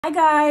Hi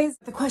guys,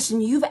 the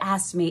question you've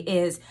asked me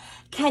is,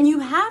 can you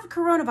have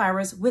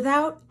coronavirus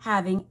without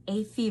having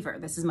a fever?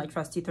 This is my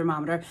trusty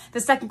thermometer. The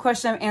second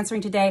question I'm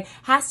answering today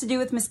has to do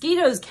with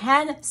mosquitoes.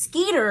 Can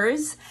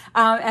skeeters,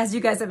 as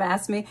you guys have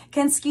asked me,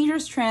 can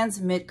skeeters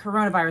transmit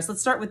coronavirus? Let's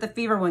start with the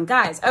fever one,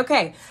 guys.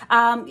 Okay,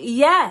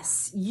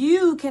 yes,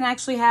 you can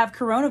actually have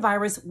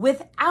coronavirus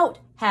without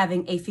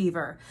having a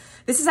fever.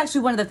 This is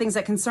actually one of the things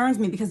that concerns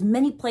me because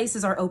many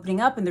places are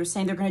opening up and they're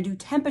saying they're going to do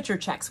temperature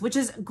checks, which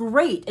is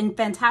great and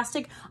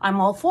fantastic. I'm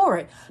all for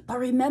it. But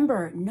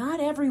remember,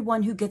 not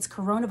everyone who gets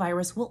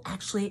coronavirus will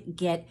actually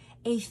get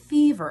a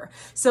fever.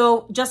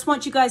 So just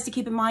want you guys to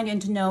keep in mind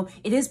and to know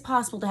it is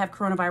possible to have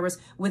coronavirus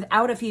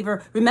without a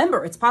fever.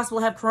 Remember, it's possible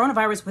to have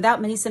coronavirus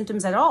without many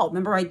symptoms at all.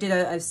 Remember, I did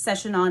a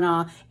session on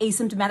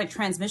asymptomatic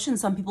transmission.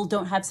 Some people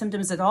don't have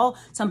symptoms at all.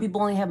 Some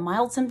people only have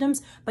mild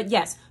symptoms. But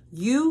yes,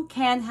 you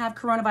can have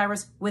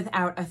coronavirus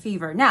without a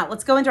fever. Now,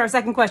 let's go into our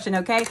second question,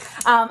 okay?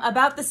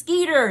 About the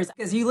skeeters,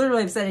 because you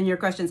literally have said in your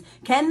questions,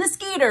 can the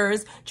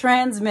skeeters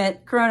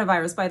transmit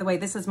coronavirus? By the way,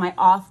 this is my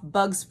off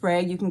bug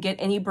spray. You can get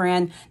any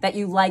brand that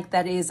you like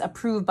that is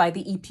approved by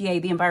the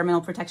EPA, the Environmental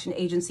Protection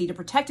Agency, to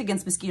protect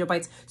against mosquito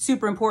bites.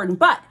 Super important.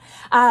 But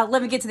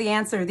let me get to the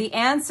answer. The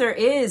answer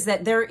is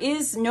that there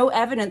is no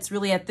evidence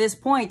really at this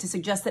point to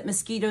suggest that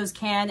mosquitoes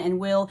can and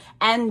will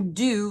and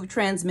do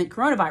transmit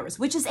coronavirus,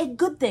 which is a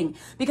good thing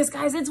because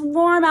guys, it's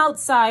warm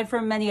outside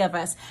for many of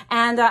us.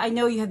 And I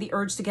know you have the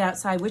urge to get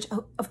outside, which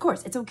of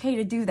course it's okay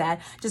to do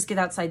that. Just get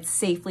outside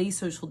safely,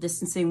 social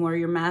distancing, wear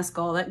your mask,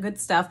 all that good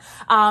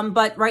stuff.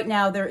 But right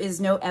now there is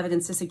no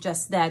evidence to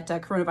suggest that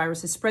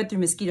coronavirus is spread through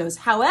mosquitoes.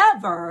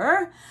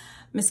 However,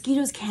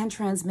 mosquitoes can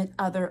transmit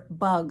other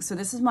bugs. So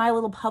this is my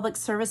little public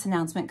service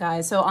announcement,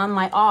 guys. So on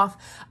my off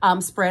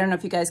spray, I don't know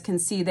if you guys can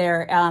see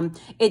there,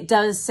 it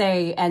does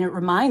say, and it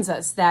reminds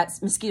us that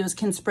mosquitoes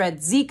can spread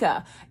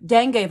Zika,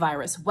 dengue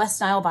virus, West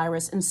Nile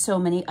virus, and so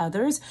many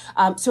others.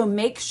 So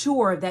make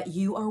sure that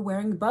you are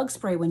wearing bug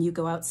spray when you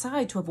go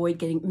outside to avoid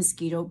getting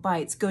mosquito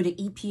bites. Go to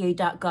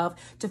epa.gov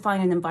to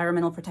find an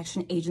Environmental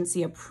Protection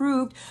Agency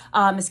approved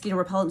mosquito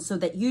repellent so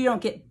that you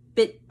don't get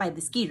bit by the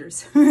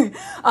skeeters.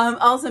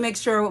 Also make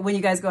sure when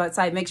you guys go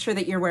outside, make sure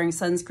that you're wearing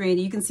sunscreen.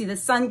 You can see the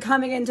sun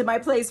coming into my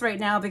place right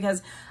now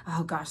because,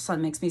 oh gosh,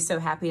 sun makes me so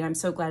happy and I'm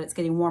so glad it's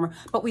getting warmer.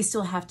 But we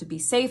still have to be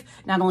safe,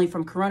 not only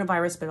from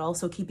coronavirus, but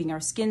also keeping our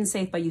skin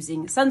safe by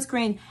using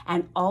sunscreen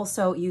and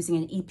also using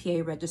an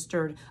EPA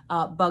registered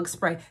bug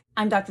spray.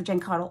 I'm Dr. Jen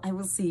Caudle. I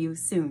will see you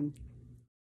soon.